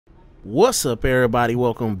What's up, everybody?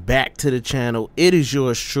 Welcome back to the channel. It is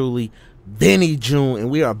yours truly, Vinny June, and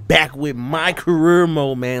we are back with my career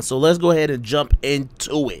mode, man. So let's go ahead and jump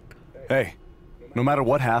into it. Hey, no matter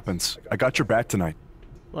what happens, I got your back tonight.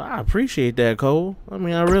 Well, I appreciate that, Cole. I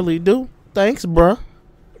mean, I really do. Thanks, bruh.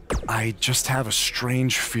 I just have a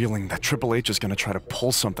strange feeling that Triple H is going to try to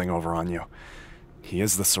pull something over on you. He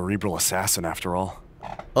is the cerebral assassin, after all.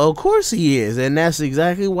 Of course he is, and that's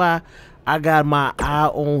exactly why I got my eye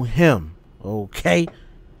on him, okay?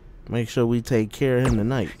 Make sure we take care of him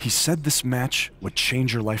tonight. He said this match would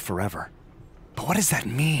change your life forever. But what does that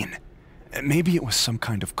mean? Maybe it was some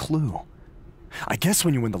kind of clue. I guess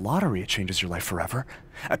when you win the lottery, it changes your life forever.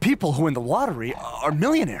 People who win the lottery are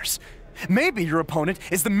millionaires. Maybe your opponent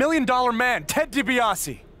is the $1 Million Man, Ted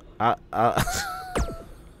DiBiase. I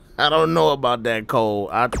don't know about that, Cole.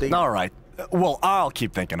 I think... All right. Well, I'll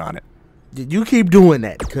keep thinking on it. You keep doing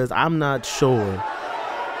that, because I'm not sure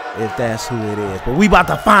if that's who it is. But we about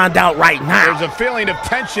to find out right now. There's a feeling of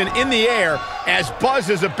tension in the air as Buzz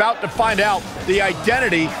is about to find out the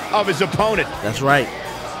identity of his opponent. That's right.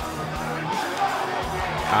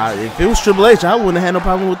 If it was Triple H, I wouldn't have had no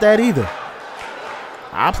problem with that either.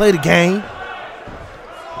 I'll play the game.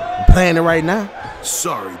 I'm playing it right now.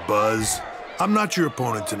 Sorry, Buzz. I'm not your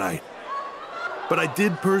opponent tonight. But I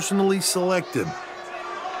did personally select him.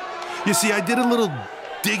 You see, I did a little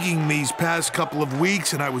digging these past couple of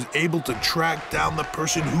weeks, and I was able to track down the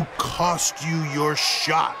person who cost you your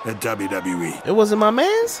shot at WWE. It wasn't my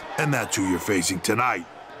man's? And that's who you're facing tonight.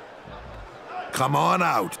 Come on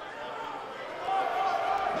out.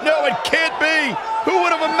 No, it can't be. Who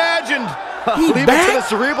would have imagined? He Leave back? it to the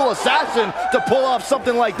cerebral assassin to pull off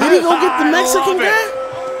something like this. Did he go get the I Mexican love guy?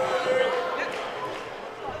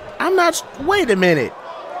 I'm not... Wait a minute.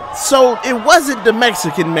 So it wasn't the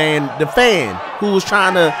Mexican man, the fan, who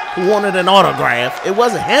wanted an autograph. It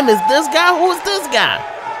wasn't him. It's this guy. Who is this guy?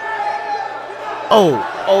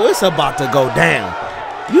 Oh, it's about to go down.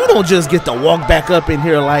 You don't just get to walk back up in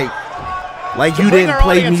here like you didn't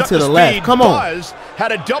play me to the left. Come on. Buzz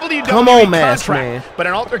had a WWE Come on, masked contract, man. but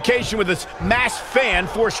an altercation with this masked fan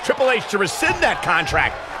forced Triple H to rescind that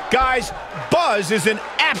contract. Guys, Buzz is in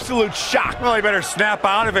absolute shock. Well, he better snap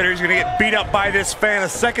out of it or he's going to get beat up by this fan a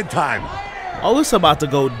second time. Oh, it's about to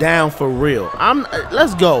go down for real.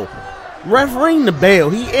 Let's go. Ref, ring the bell.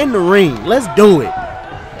 He in the ring. Let's do it.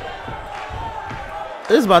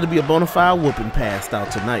 This is about to be a bona fide whooping passed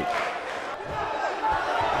out tonight.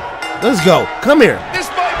 Let's go. Come here. This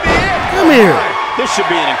might be it. Come here. This should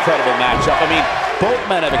be an incredible matchup. I mean, both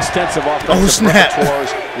men have extensive offensive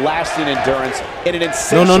repertoires, lasting endurance, and an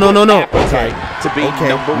insatiable appetite to be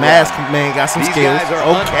number one. Masked man got some skills. Guys are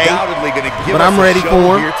undoubtedly going to give but us I'm ready a for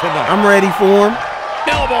show him. here tonight. I'm ready for him.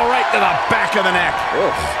 Elbow right to the back of the neck.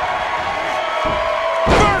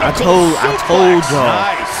 I told y'all.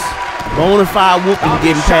 Nice. Bona fide whooping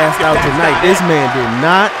getting passed out tonight. This man did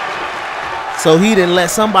not. So he didn't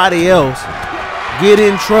let somebody else get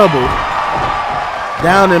in trouble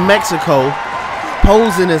down in Mexico,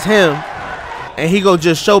 posing as him, and he go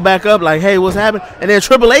just show back up like, hey, what's happening? And then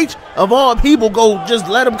Triple H, of all people, go just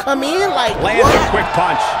let him come in like, Lands what? a quick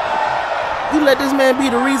punch. You let this man be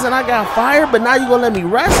the reason I got fired, but now you gonna let me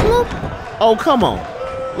wrestle him? Oh, come on.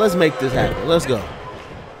 Let's make this happen. Let's go.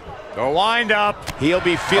 The wind up. He'll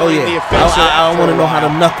be Oh, feeling the yeah. offensive. I want to know how the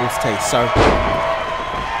knuckles taste, sir.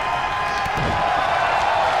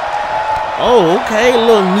 Oh, okay. A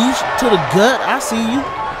little niche to the gut. I see you.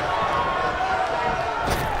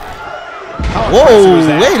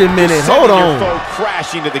 Whoa, wait a minute. Hold on.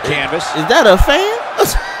 Crashing to the canvas. Is that a fan?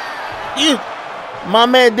 My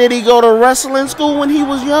man, did he go to wrestling school when he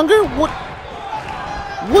was younger?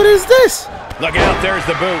 What is this? Look out, there's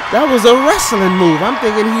the boot. That was a wrestling move. I'm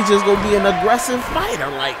thinking he's just going to be an aggressive fighter.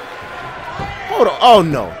 Like, hold on. Oh,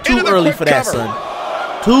 no. Too early for that, son.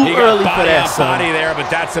 Too early for that, son. Body there,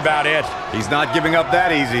 but that's about it. He's not giving up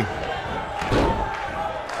that easy.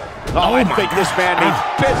 I think this man means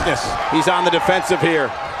business. He's on the defensive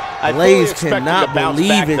here. Blaze cannot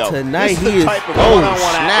believe it tonight. He is, oh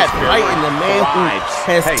snap, fighting the man who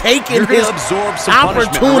has taken his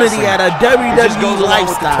opportunity at a WWE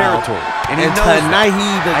lifestyle. And tonight he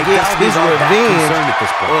either gets his revenge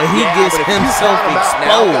or he gets himself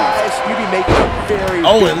exposed.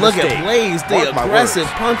 Oh, and look at Blaze, the aggressive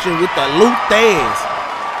punching with the Luthez.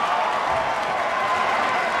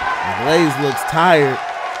 Blaze looks tired.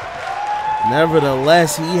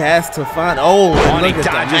 Nevertheless, he has to find. Oh, and look at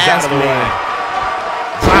the masked man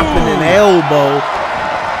dropping an elbow.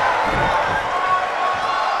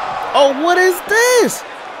 Oh, what is this?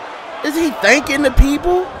 Is he thanking the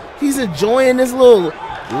people? He's enjoying this little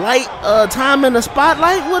light time in the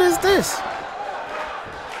spotlight? What is this?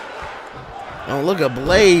 Oh, look at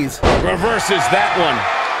Blaze. Reverses that one.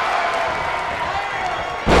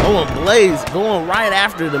 Oh, and Blaze going right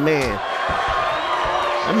after the man.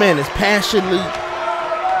 That man is passionately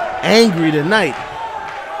angry tonight.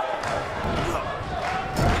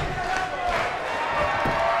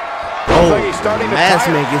 Oh, Mass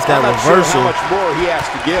Man gets that reversal. How much more he has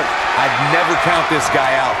to give. I'd never count this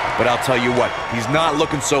guy out, but I'll tell you what, he's not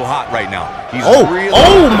looking so hot right now. He's really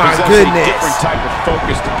my goodness. Different type of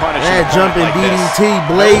focus to punish. That jumping like DDT,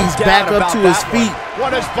 Blaze back up to his feet.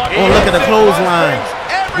 Oh, look at the clothesline.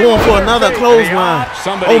 Going for another clothesline.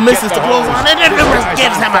 Oh, misses the clothesline. And then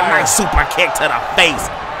gives him a nice super kick to the face.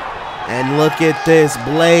 And look at this,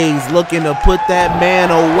 Blaze looking to put that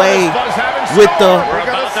man away with the,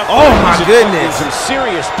 oh my goodness. Some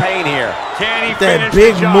serious pain here. That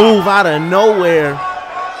big move out of nowhere.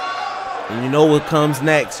 And you know what comes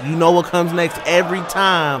next. You know what comes next every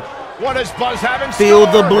time. Feel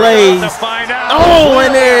the Blaze. Oh,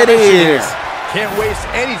 and there it is. Can't waste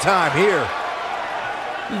any time here.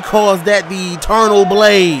 He calls that the Eternal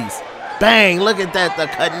Blaze. Bang, look at that, the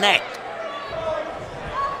connect.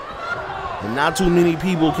 And not too many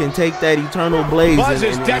people can take that Eternal Blaze Buzz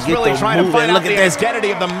is desperately trying to find out the identity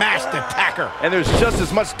of the masked attacker. And there's just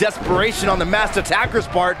as much desperation on the masked attacker's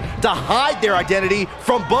part to hide their identity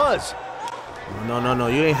from Buzz. No,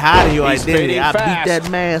 you ain't hiding your identity. I beat that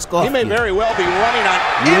mask off. He may very well be running on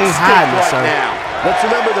you ain't hiding right sir. now. Let's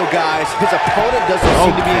remember though, guys, his opponent doesn't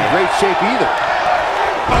seem to be in great shape either.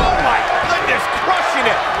 Oh my goodness, crushing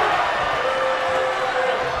it.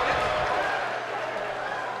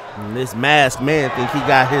 And this masked man think he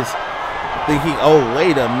got his, oh,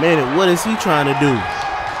 wait a minute. What is he trying to do?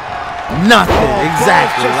 Nothing,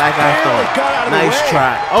 exactly like I thought. Nice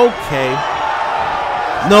try. Okay.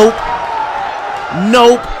 Nope.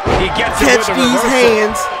 He gets catch these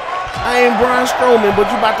hands. I ain't Braun Strowman, but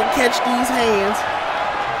you about to catch these hands.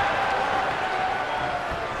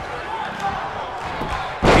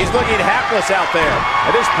 He's looking hapless out there.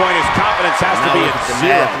 At this point, his confidence has to be at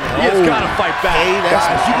zero. He has got to fight back.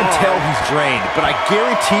 Guys, you can tell he's drained, but I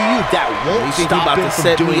guarantee you that won't stop him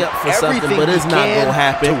from doing everything but it's not gonna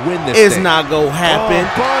happen. to win this It's thing. not gonna happen.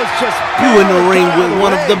 Buzz just You in the ring with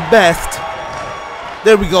one of the best.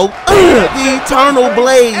 There we go. The Eternal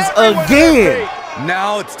Blaze again.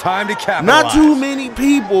 Now it's time to capitalize. Not too many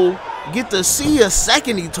people get to see a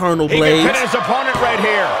second Eternal Blaze. He can pin his opponent right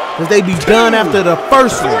here. Because they be done after the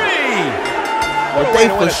first one. Three. But they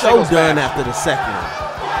for sure done after the second one.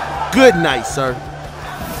 Good night, sir.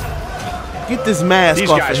 Get this mask off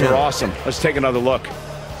of him. These guys are awesome. Let's take another look.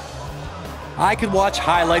 I could watch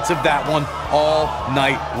highlights of that one all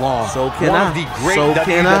night long. So can one I. of the great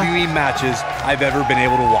WWE matches I've ever been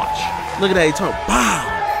able to watch. Look at that Eternal. Wow.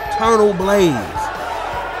 Eternal Blaze.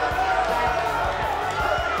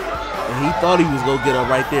 And he thought he was going to get up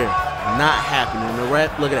right there. Not happening. The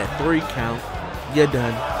ref, look at that 3 count. You're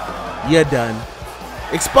done. You're done.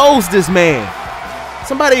 Expose this man.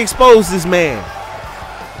 Somebody expose this man.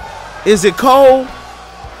 Is it Cole?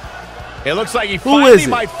 It looks like he finally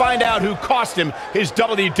might find out who cost him his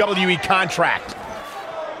WWE contract.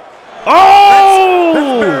 Oh!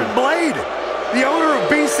 That's Baron Blade, the owner of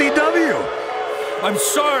BCW. I'm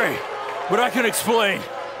sorry, but I can explain.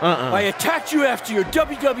 I attacked you after your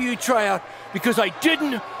WWE tryout because I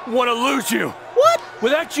didn't want to lose you. What?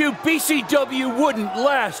 Without you, BCW wouldn't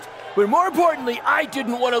last. But more importantly, I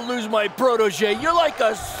didn't want to lose my protege. You're like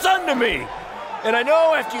a son to me. And I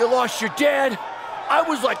know after you lost your dad, I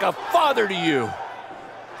was like a father to you.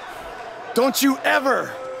 Don't you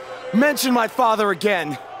ever mention my father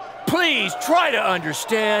again. Please try to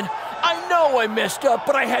understand. I know I messed up,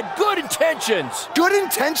 but I had good intentions. Good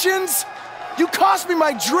intentions? You cost me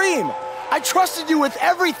my dream. I trusted you with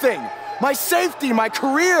everything. My safety, my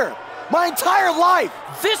career, my entire life.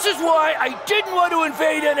 This is why I didn't want to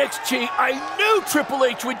invade NXT. I knew Triple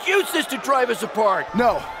H would use this to drive us apart.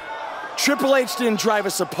 No, Triple H didn't drive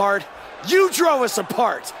us apart. You drove us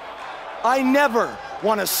apart. I never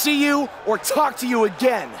want to see you or talk to you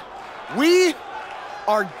again. We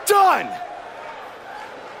are done.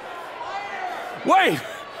 Wait,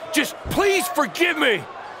 just please forgive me.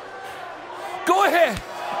 Go ahead,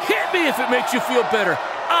 hit me if it makes you feel better.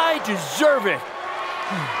 I deserve it.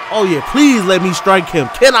 Oh yeah, please let me strike him.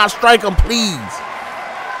 Can I strike him, please?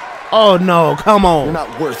 Oh no, come on. You're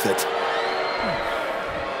not worth it.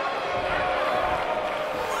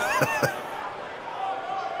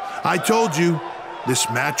 I told you, this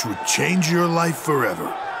match would change your life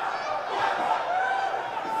forever.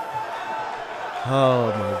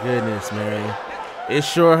 Oh my goodness, man. It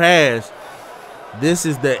sure has. This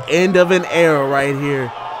is the end of an era right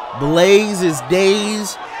here. Blaze's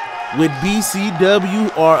days with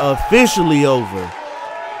BCW are officially over.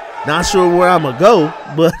 Not sure where I'm gonna go,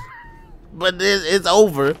 but it's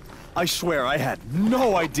over. I swear I had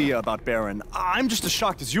no idea about Baron. I'm just as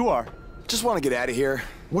shocked as you are. Just want to get out of here.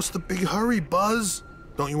 What's the big hurry, Buzz?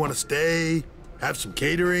 Don't you want to stay? Have some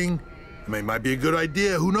catering? I mean, it might be a good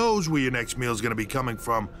idea. Who knows where your next meal's gonna be coming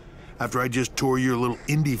from after I just tore your little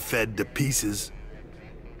indie fed to pieces.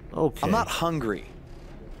 Okay. I'm not hungry.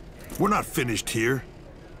 We're not finished here.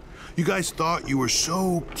 You guys thought you were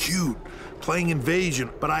so cute playing Invasion,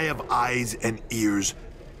 but I have eyes and ears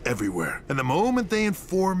everywhere. And the moment they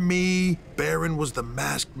informed me Baron was the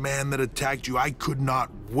masked man that attacked you, I could not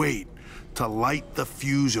wait to light the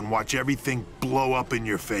fuse and watch everything blow up in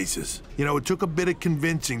your faces. You know, it took a bit of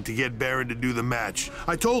convincing to get Baron to do the match.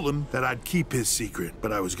 I told him that I'd keep his secret,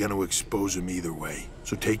 but I was gonna expose him either way.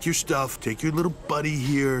 So take your stuff, take your little buddy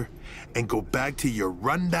here, and go back to your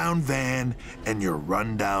rundown van and your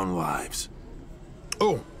rundown lives.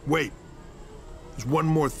 Oh, wait. There's one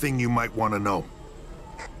more thing you might want to know.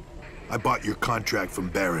 I bought your contract from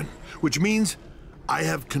Baron, which means I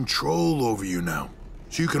have control over you now.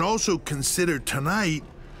 So you can also consider tonight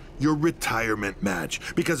your retirement match,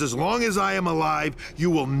 because as long as I am alive, you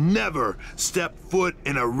will never step foot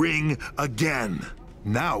in a ring again.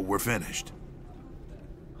 Now we're finished.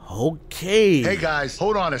 Okay. Hey guys,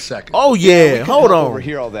 hold on a second. Oh yeah, hold on.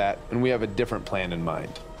 Overhear all that, and we have a different plan in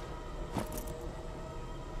mind.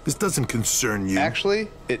 This doesn't concern you. Actually,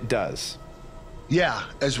 it does. Yeah,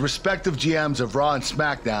 as respective GMs of Raw and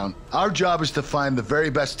SmackDown, our job is to find the very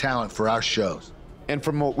best talent for our shows. And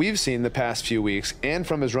from what we've seen the past few weeks, and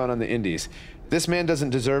from his run on the Indies, this man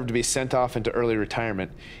doesn't deserve to be sent off into early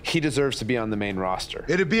retirement. He deserves to be on the main roster.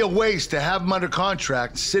 It'd be a waste to have him under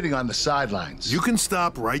contract sitting on the sidelines. You can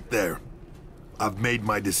stop right there. I've made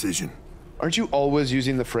my decision. Aren't you always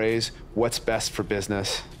using the phrase, what's best for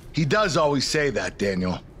business? He does always say that,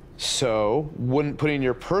 Daniel. So, wouldn't putting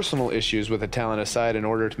your personal issues with a talent aside in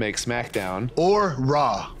order to make SmackDown, or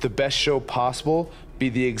Raw, the best show possible, be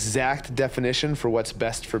the exact definition for what's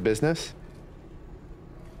best for business?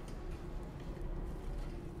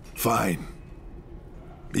 Fine.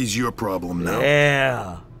 He's your problem now.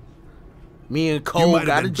 Yeah. Me and Cole got a job. You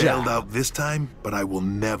might have been bailed out this time, but I will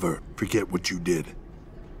never forget what you did.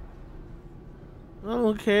 I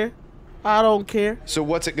don't care. I don't care. So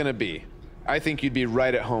what's it gonna be? I think you'd be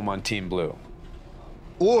right at home on Team Blue.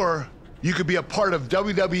 Or you could be a part of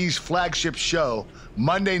WWE's flagship show,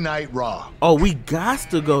 Monday Night Raw. Oh, we got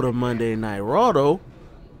to go to Monday Night Raw, though.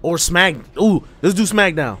 Or Smack. Ooh, let's do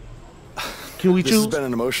SmackDown. Can we choose? This has been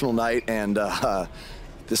an emotional night, and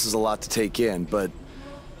this is a lot to take in, but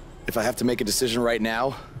if I have to make a decision right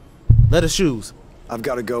now, let us choose. I've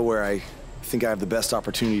got to go where I think I have the best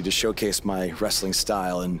opportunity to showcase my wrestling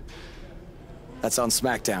style, and that's on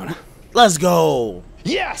SmackDown. Let's go.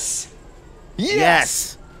 Yes!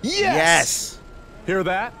 Yes! Yes! Yes! Hear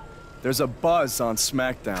that? There's a buzz on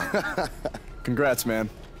SmackDown. Congrats, man.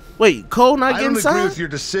 Wait, Cole not getting signed? I don't agree with your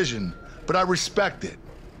decision, but I respect it.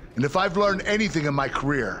 And if I've learned anything in my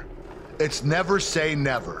career, it's never say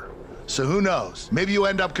never. So who knows? Maybe you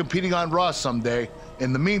end up competing on Raw someday.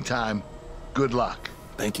 In the meantime, good luck.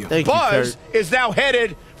 Thank you. Thank Buzz you, Kurt. is now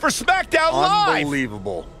headed for SmackDown Live.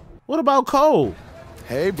 Unbelievable. What about Cole?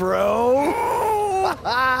 Hey, bro.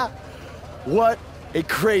 What a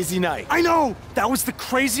crazy night. I know! That was the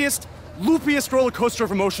craziest, loopiest roller coaster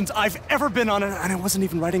of emotions I've ever been on, and I wasn't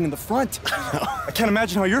even riding in the front. I can't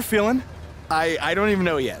imagine how you're feeling. I don't even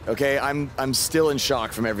know yet, okay? I'm still in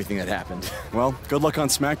shock from everything that happened. Well, good luck on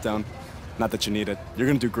SmackDown. Not that you need it. You're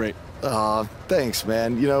gonna do great. Aw, thanks,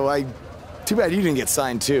 man. You know, too bad you didn't get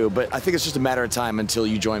signed too, but I think it's just a matter of time until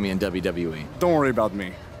you join me in WWE. Don't worry about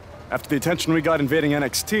me. After the attention we got invading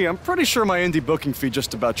NXT, I'm pretty sure my indie booking fee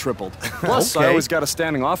just about tripled. Plus, I always got a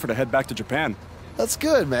standing offer to head back to Japan. That's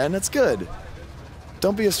good, man. That's good.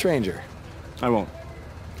 Don't be a stranger. I won't.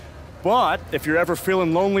 But if you're ever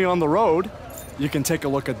feeling lonely on the road, you can take a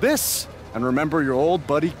look at this and remember your old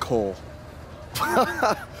buddy Cole.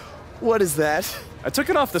 What is that? I took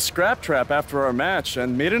it off the scrap trap after our match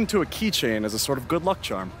and made it into a keychain as a sort of good luck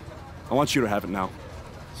charm. I want you to have it now.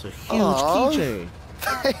 It's a huge keychain.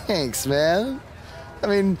 Thanks, man. I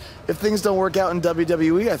mean, if things don't work out in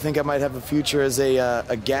WWE, I think I might have a future as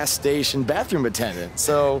a gas station bathroom attendant.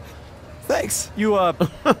 So, thanks. You,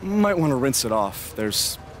 might want to rinse it off.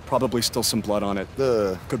 There's probably still some blood on it.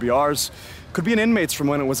 Could be ours. Could be an inmate's from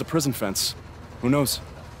when it was a prison fence. Who knows?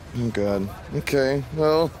 Oh, God. Okay,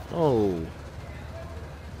 well... Oh.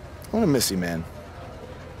 I want to miss you, man.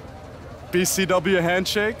 BCW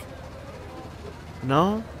handshake?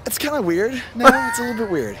 No? It's kind of weird. No, it's a little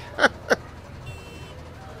bit weird.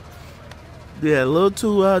 Yeah, a little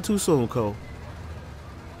too soon, Cole.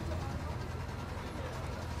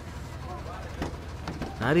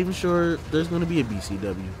 Not even sure there's gonna be a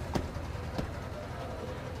BCW.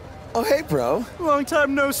 Oh, hey, bro. Long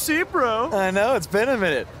time no see, bro. I know, it's been a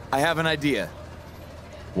minute. I have an idea.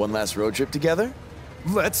 One last road trip together?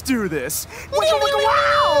 Let's do this.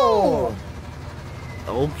 Wow!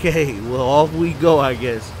 Okay, well, off we go, I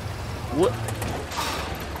guess. What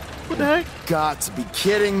the heck? Got to be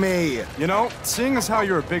kidding me. You know, seeing as how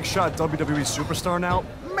you're a big shot WWE superstar now,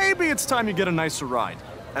 maybe it's time you get a nicer ride.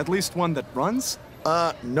 At least one that runs?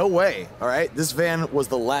 No way, all right? This van was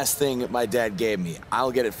the last thing my dad gave me.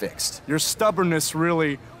 I'll get it fixed. Your stubbornness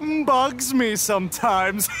really bugs me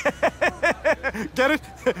sometimes. Get it?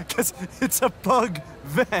 Because it's a bug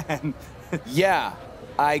van. Yeah,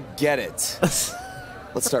 I get it.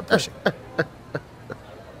 Let's start pushing.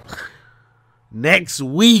 Next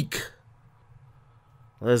week.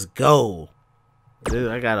 Let's go.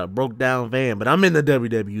 Dude, I got a broke down van, but I'm in the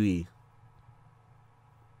WWE.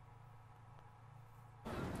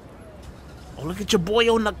 Oh, look at your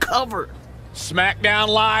boy on the cover. SmackDown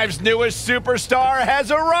Live's newest superstar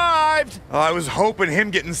has arrived. I was hoping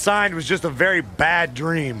him getting signed was just a very bad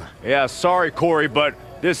dream. Yeah, sorry, Corey, but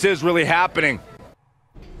this is really happening.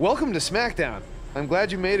 Welcome to SmackDown. I'm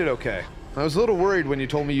glad you made it okay. I was a little worried when you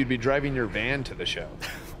told me you'd be driving your van to the show.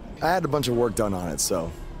 I had a bunch of work done on it,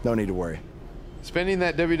 so no need to worry. Spending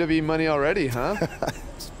that WWE money already, huh?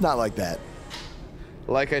 Not like that.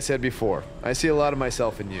 Like I said before, I see a lot of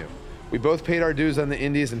myself in you. We both paid our dues on the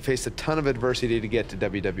indies and faced a ton of adversity to get to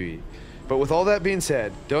WWE. But with all that being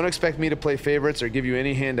said, don't expect me to play favorites or give you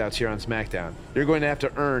any handouts here on SmackDown. You're going to have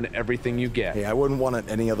to earn everything you get. Hey, I wouldn't want it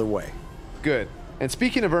any other way. Good. And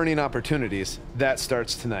speaking of earning opportunities, that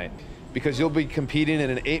starts tonight. Because you'll be competing in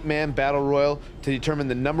an 8-man battle royal to determine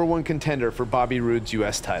the #1 contender for Bobby Roode's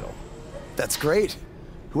US title. That's great.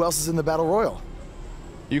 Who else is in the battle royal?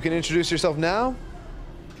 You can introduce yourself now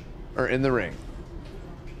or in the ring.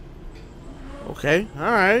 Okay, all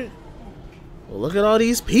right. Well, look at all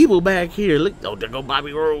these people back here. Look, oh, there go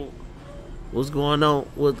Bobby Roode. What's going on?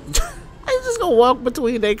 Well, I'm just gonna walk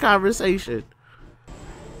between their conversation.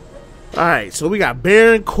 All right, so we got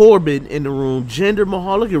Baron Corbin in the room. Jinder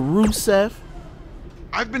Mahal. Look at Rusev.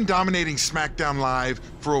 I've been dominating SmackDown Live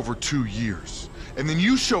for over 2 years. And then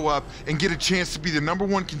you show up and get a chance to be the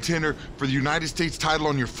 #1 contender for the United States title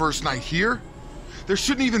on your first night here? There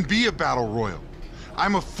shouldn't even be a battle royal.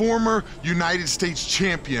 I'm a former United States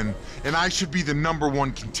champion, and I should be the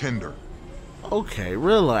 #1 contender. Okay,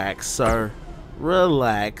 relax, sir.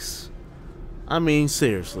 Relax. I mean,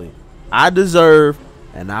 seriously. I deserve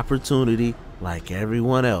an opportunity like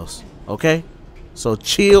everyone else, okay? So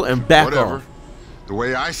chill and back Whatever. off. The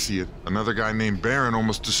way I see it, another guy named Baron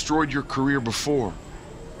almost destroyed your career before.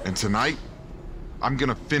 And tonight, I'm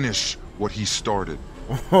gonna finish what he started.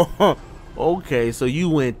 Okay, so you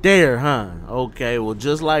went there, huh? Okay, well,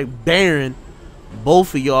 just like Baron,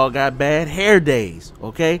 both of y'all got bad hair days,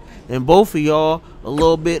 okay? And both of y'all a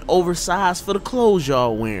little bit oversized for the clothes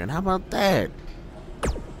y'all wearing. How about that?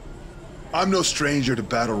 I'm no stranger to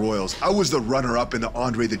Battle Royals. I was the runner-up in the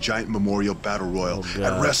Andre the Giant Memorial Battle Royal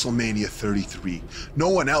at WrestleMania 33. No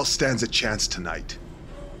one else stands a chance tonight.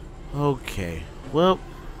 Okay, well,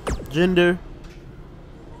 Jinder,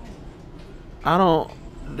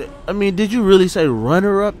 I mean, did you really say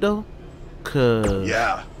runner-up, though? Cause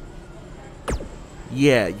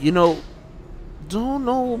yeah, you know, don't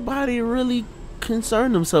nobody really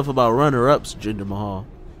concern themselves about runner-ups, Jinder Mahal.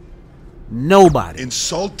 Nobody.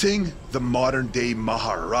 Insulting the modern-day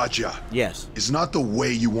Maharaja is not the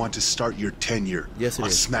way you want to start your tenure on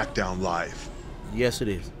SmackDown Live. Yes, it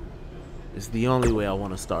is. It's the only way I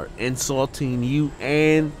want to start. Insulting you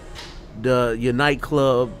and your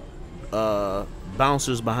nightclub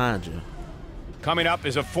bouncers behind you. Coming up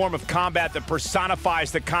is a form of combat that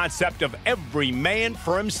personifies the concept of every man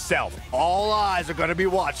for himself. All eyes are going to be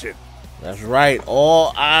watching. That's right.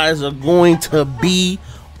 All eyes are going to be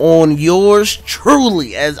on yours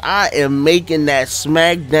truly as I am making that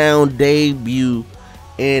SmackDown debut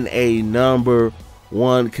in a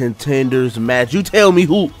 #1 contenders match. You tell me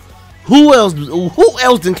who else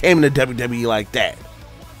done came into WWE like that?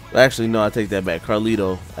 Actually, no, I take that back.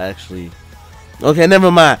 Carlito, actually. Okay, never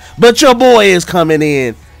mind. But your boy is coming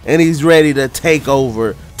in and he's ready to take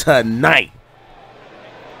over tonight.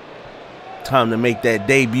 Time to make that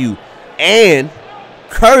debut. And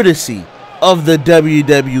courtesy of the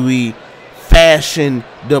WWE fashion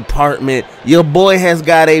department, your boy has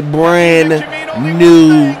got a brand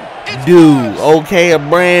new do. Okay, a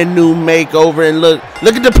brand new makeover, and look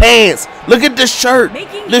at the pants. Look at the shirt.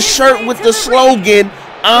 The shirt with the slogan,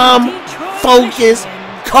 "I'm focused,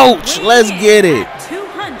 coach." Let's get it.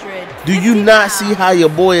 Do you not see how your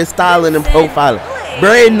boy is styling and profiling?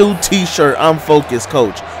 Brand new t-shirt, "I'm focused,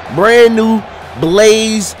 coach." Brand new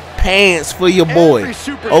blaze pants for your boy.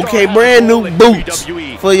 Okay, brand new boots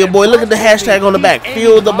for your boy. Look at the hashtag on the back.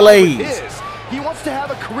 Feel the blaze. He wants to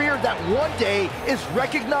have a career that one day is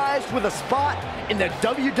recognized with a spot in the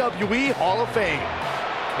WWE Hall of Fame.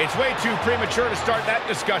 It's way too premature to start that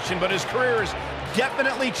discussion, but his career is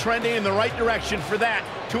definitely trending in the right direction for that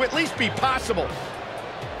to at least be possible.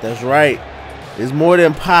 That's right. It's more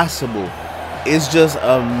than possible. It's just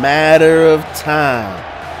a matter of time.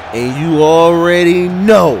 And you already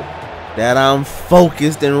know that I'm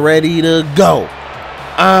focused and ready to go.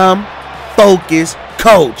 I'm focused,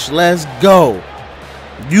 coach. Let's go.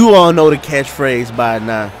 You all know the catchphrase by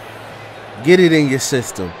now. Get it in your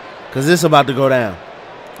system, because this is about to go down.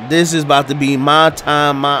 This is about to be my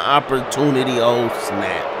time, my opportunity. Oh,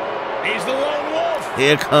 snap. He's the lone wolf.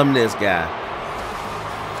 Here come this guy.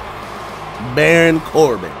 Baron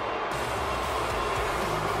Corbin.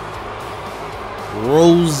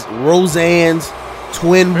 Roseanne's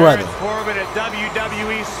twin brother. Corbin, a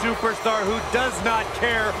WWE superstar who does not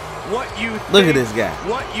care what you think, look at this guy.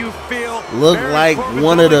 What you feel. Look like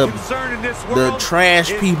one of the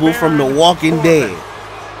trash people from The Walking Dead.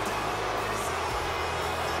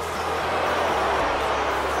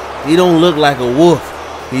 He don't look like a wolf.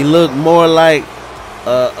 He look more like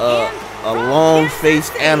a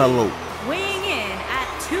long-faced antelope. Weighing in at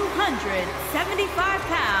 275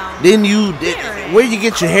 pounds. Then where you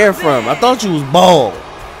get your hair from? I thought you was bald.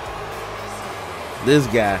 This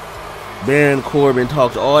guy, Baron Corbin,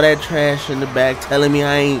 talks all that trash in the back, telling me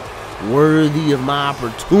I ain't worthy of my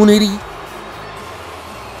opportunity.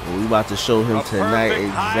 And we about to show him tonight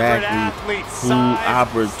exactly who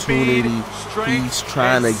opportunity he's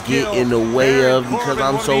trying to get in the way of, because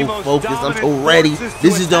I'm so focused, I'm so ready.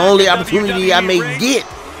 This is the only opportunity I may get.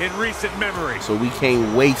 In recent memory. So we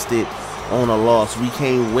can't waste it on a loss. We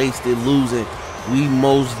can't waste it losing. We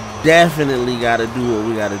most definitely got to do what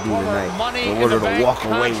we got to do tonight in order to walk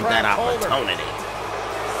away with that opportunity.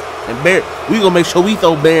 And we going to make sure we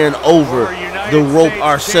throw Baron over the rope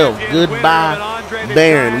ourselves. Goodbye,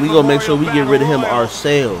 Baron. We going to make sure we get rid of him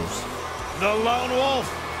ourselves. The lone wolf.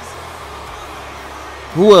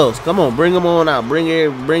 Who else? Come on, bring them on out. Bring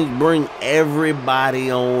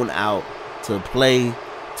everybody on out to play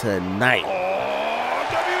tonight.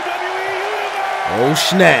 Oh,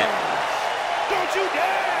 snap. Don't you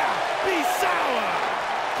dare be sour.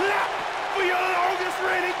 Clap for your longest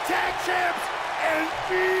reigning tag champs and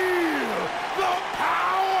feel the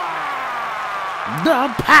power.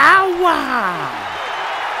 The power.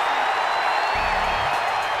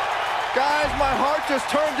 Guys, my heart just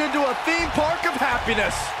turned into a theme park of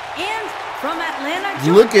happiness. And from Atlanta,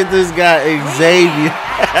 Georgia, look at this guy, Xavier.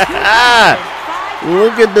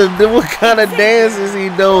 Look at what kind of dance is he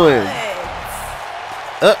doing?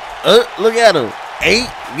 Look at him. Ain't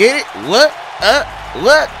get it? What?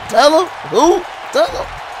 What? Tell him? Who? Tell him.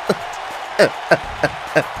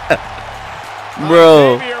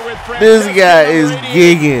 Bro, this guy is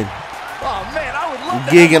gigging.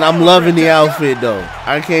 Gigging. I'm loving the outfit though.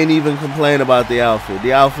 I can't even complain about the outfit.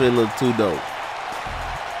 The outfit looked too dope.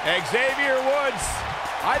 Xavier Woods,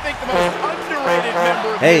 I think the most underrated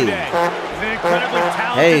member of the day. An incredibly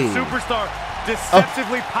talented superstar.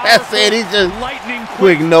 Deceptively powerful. That's it. He's just lightning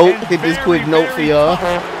quick note. Hit this quick note for y'all.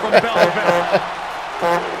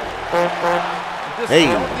 Hey.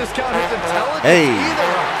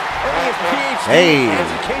 Hey.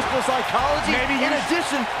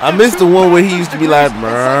 I missed the one where he used to be like,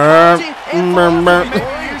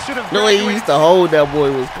 the way he used to hold that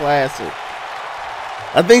boy was classic.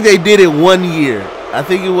 I think they did it 1 year. I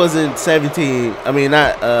think it wasn't 17. I mean,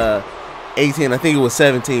 not 18. I think it was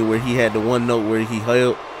 17 where he had the one note where he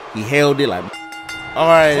held it like. All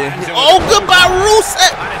right. Oh, goodbye,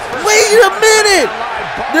 Rusev. Wait a minute.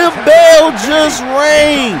 The bell just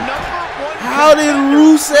rang. How did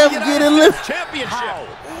Rusev get eliminated?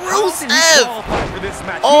 Rusev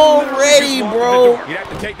already, bro.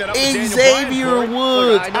 Xavier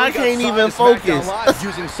Woods. I can't even focus.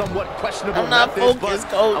 I'm not focused,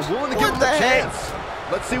 coach. What the heck?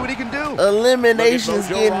 Let's see what he can do. Eliminations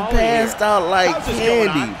getting passed out like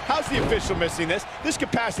candy. How's the official missing this? This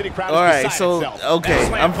capacity crowd. All right, so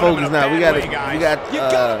okay, I'm focused now. We got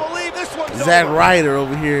Zack Ryder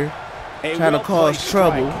over here trying to cause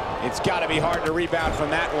trouble. It's got to be hard to rebound from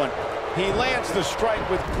that one. He lands the strike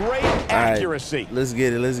with great accuracy. Right, let's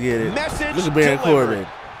get it. Let's get it. Message look at Baron Corbin.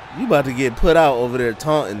 You about to get put out over there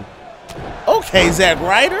taunting. Okay, Zack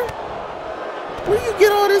Ryder. Where you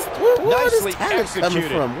get all this? Where all this talent coming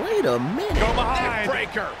from? Wait a minute. Go behind.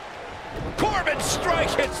 Breaker. Corbin's strike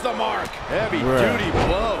hits the mark. Heavy duty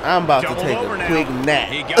blow. I'm about to take a quick nap.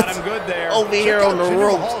 He got him good there. Over here on the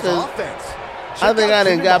ropes, because I think I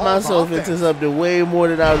done got myself into something way more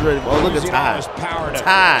than I was ready for. Oh, look at Ty.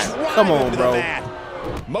 Ty, come on, bro.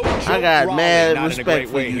 I got mad respect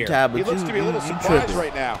for you, Ty, but you tripping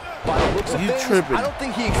right now. You tripping. I don't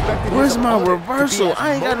think he expected. Where's my reversal?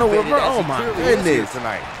 I ain't got no reversal. Oh my goodness.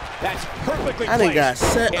 That's perfectly I done got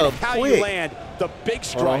set up quick. The big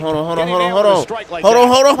strike. Hold on.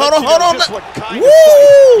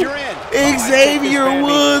 Woo! Xavier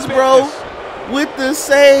Woods, bro, with the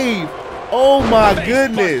save. Oh my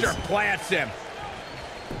goodness. Plants him.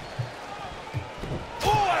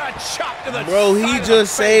 Bro, he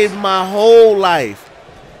just saved my whole life.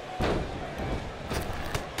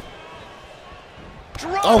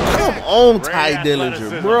 Oh, come on, Ty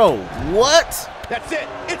Dillinger, bro. What? That's it.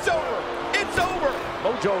 It's over. It's over.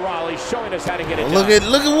 Mojo Rawley showing us how to get it done. Look at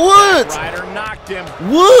Woods. Ryder knocked him.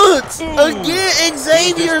 Woods again.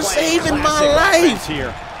 Xavier saving my life.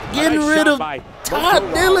 Getting rid of Todd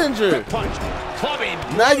Dillinger.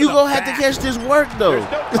 Now you gonna have to catch this work though.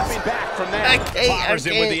 I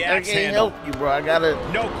can't help you, bro. You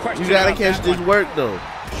gotta catch this work though.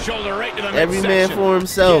 Shoulder right to the Every man for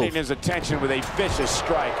himself. Getting his attention with a vicious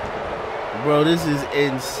strike. Bro, this is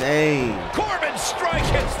insane. Corbin's strike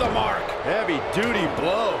hits the mark. Heavy duty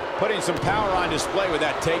blow. Putting some power on display with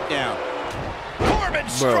that takedown.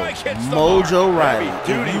 Corbin's strike hits the mark. Mojo Riley,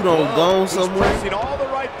 if you don't go somewhere,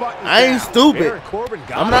 I ain't stupid.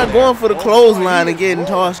 I'm not going for the clothesline and getting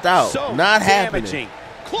tossed out. Not happening.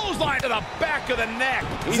 Clothesline to the back of the neck.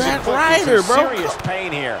 He's Zack Ryder, bro. Serious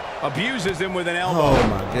pain here. Abuses him with an elbow. Oh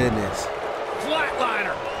my goodness.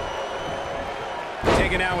 Flatliner.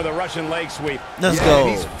 Taken out with a Russian leg sweep. Let's go.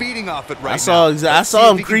 He's feeding off it right I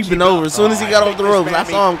saw him creeping over. As soon as he got off the ropes, I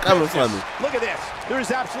saw him coming for me. Look at this.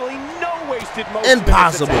 There's absolutely no wasted motion.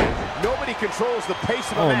 Impossible. Nobody controls the pace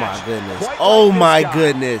of the Oh match. my goodness. Oh my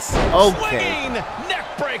goodness. Okay. Neck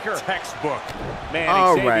breaker. Textbook. Man,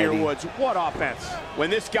 Alrighty. Xavier Woods, what offense. When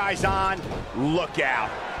this guy's on, look out.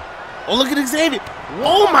 Oh, look at Xavier.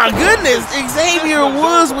 Oh my goodness. Xavier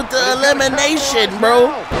Woods with the elimination,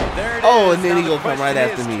 bro. Oh, and then he gonna come right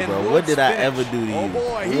after me, bro. What did I ever do to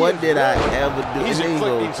you? What did I ever do? He's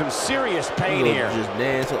inflicting some serious pain here. Just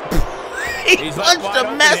dance. He punched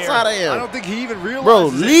the mess out of him. I don't think he even realized. Bro,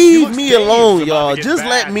 leave me alone, y'all. Just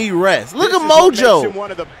let me rest. Look at Mojo.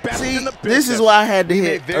 See, this is why I had to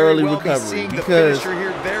hit early recovery, because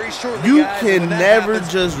you can never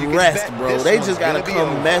just rest, bro. They just gotta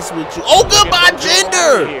come mess with you. Oh, goodbye,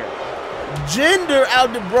 Gender. Gender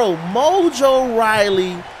out there, bro. Mojo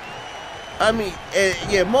Riley. I mean,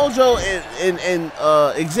 yeah, Mojo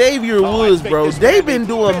and Xavier Woods, bro, they've been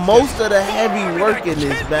doing most of the heavy work in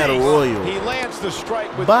this battle royal. He lands the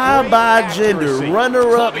strike with Bye-bye, Gender.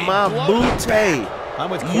 Runner up my booty.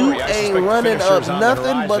 You ain't running up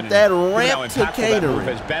nothing but that ramp to catering.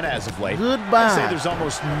 Goodbye. I'd say there's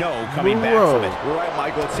almost no coming back from it. You're right,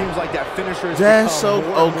 Michael. It seems like that finisher has That's become so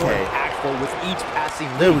more and more okay. impactful with each passing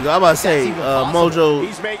There we go. I'm about to say, Mojo,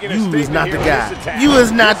 you is not the guy. You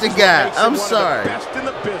is not the guy. I'm sorry. Best in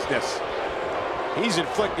the business. He's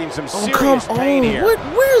inflicting some Oh, serious come pain on. here.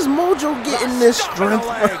 Where's Mojo getting this strength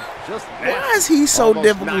from? Why is he so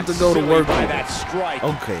difficult to go to work with?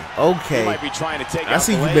 Okay. I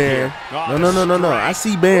see you, Baron. No. I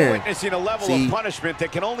see Baron. See,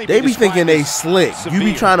 they be thinking they slick. You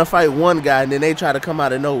be trying to fight one guy and then they try to come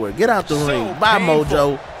out of nowhere. Get out the ring. Bye,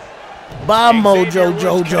 Mojo. Bye, Mojo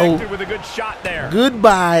Jojo.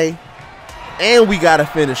 Goodbye. And we got a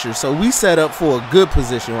finisher, so we set up for a good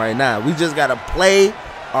position right now. We just got to play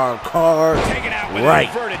our card right.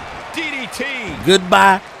 DDT.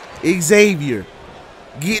 Goodbye, Xavier.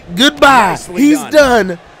 Goodbye. He's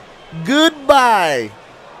done. Goodbye.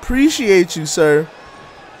 Appreciate you, sir.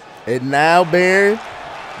 And now, Baron,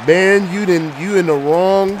 you in the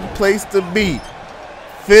wrong place to be.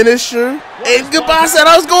 Finisher. And goodbye. I said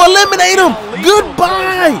I was going to eliminate him.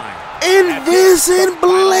 Goodbye. And Vincent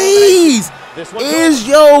Blaze is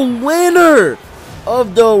your winner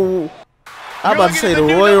of the... I'm about to say the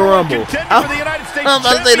Royal Rumble. I'm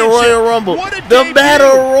about to say the Royal Rumble. The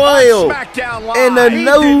Battle Royal. And the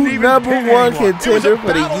new #1 contender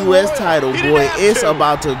for the U.S. title, boy. It's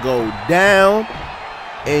about to go down.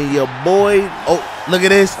 And your boy... Oh, look at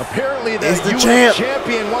this. Apparently it's the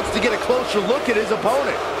champion wants to get a closer look at his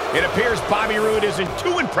opponent. It appears Bobby Roode isn't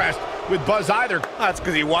too impressed with Buzz either. That's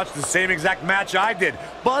because he watched the same exact match I did.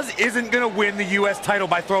 Buzz isn't going to win the U.S. title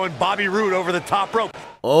by throwing Bobby Roode over the top rope.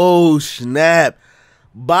 Oh, snap.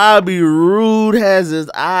 Bobby Roode has his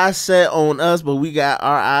eyes set on us, but we got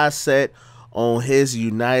our eyes set on his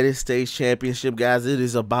United States Championship, guys. It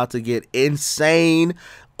is about to get insane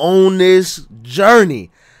on this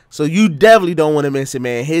journey. So you definitely don't want to miss it,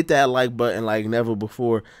 man. Hit that like button like never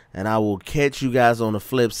before, and I will catch you guys on the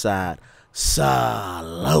flip side.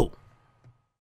 Salute.